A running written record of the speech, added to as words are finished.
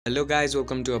Hello guys,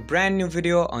 welcome to a brand new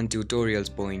video on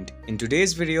Tutorials Point. In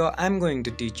today's video, I'm going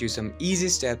to teach you some easy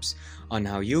steps on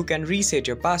how you can reset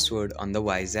your password on the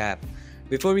Wise app.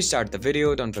 Before we start the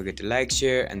video, don't forget to like,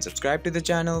 share and subscribe to the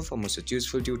channel for more such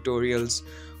useful tutorials.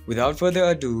 Without further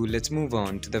ado, let's move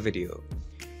on to the video.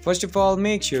 First of all,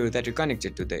 make sure that you're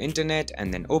connected to the internet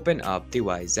and then open up the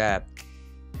Wise app.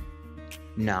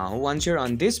 Now, once you're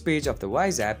on this page of the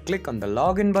Wise app, click on the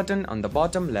login button on the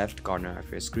bottom left corner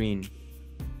of your screen.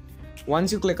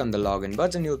 Once you click on the login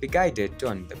button, you'll be guided to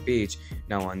another page.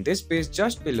 Now on this page,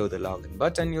 just below the login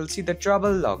button, you'll see the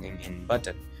trouble logging in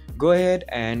button. Go ahead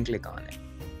and click on it.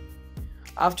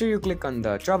 After you click on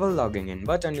the trouble logging in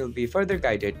button, you'll be further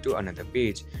guided to another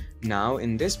page. Now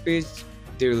in this page,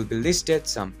 there will be listed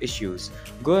some issues.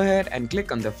 Go ahead and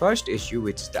click on the first issue,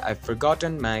 which is the I've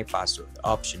forgotten my password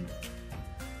option.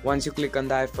 Once you click on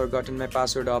the I've forgotten my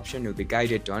password option, you'll be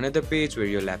guided to another page where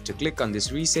you'll have to click on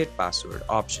this reset password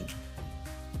option.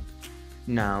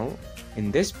 Now,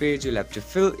 in this page, you'll have to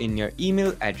fill in your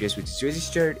email address which is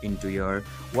registered into your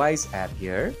Wise app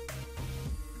here.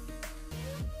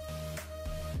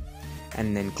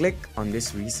 And then click on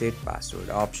this reset password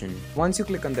option. Once you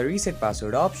click on the reset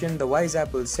password option, the Wise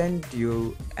app will send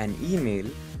you an email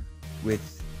with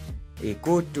a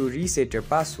code to reset your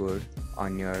password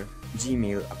on your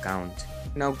Gmail account.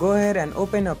 Now go ahead and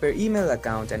open up your email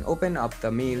account and open up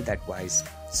the mail that Wise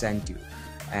sent you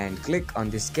and click on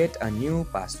this get a new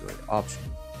password option.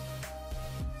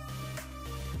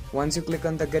 Once you click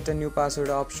on the get a new password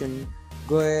option,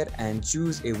 go ahead and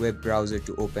choose a web browser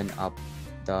to open up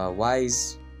the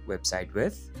Wise website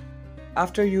with.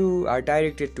 After you are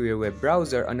directed to your web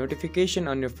browser, a notification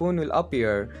on your phone will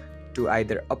appear to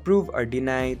either approve or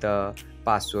deny the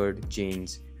password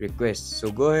change request.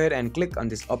 So go ahead and click on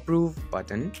this approve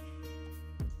button.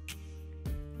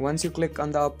 Once you click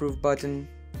on the approve button,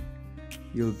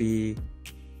 you'll be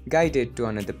guided to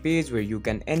another page where you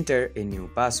can enter a new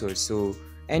password. So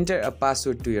enter a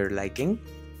password to your liking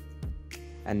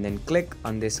and then click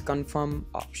on this confirm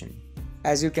option.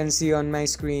 As you can see on my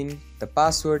screen, the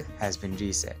password has been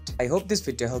reset. I hope this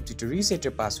video helped you to reset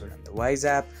your password on the Wise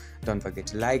app. Don't forget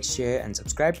to like, share and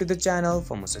subscribe to the channel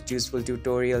for more such useful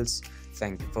tutorials.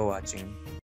 Thank you for watching.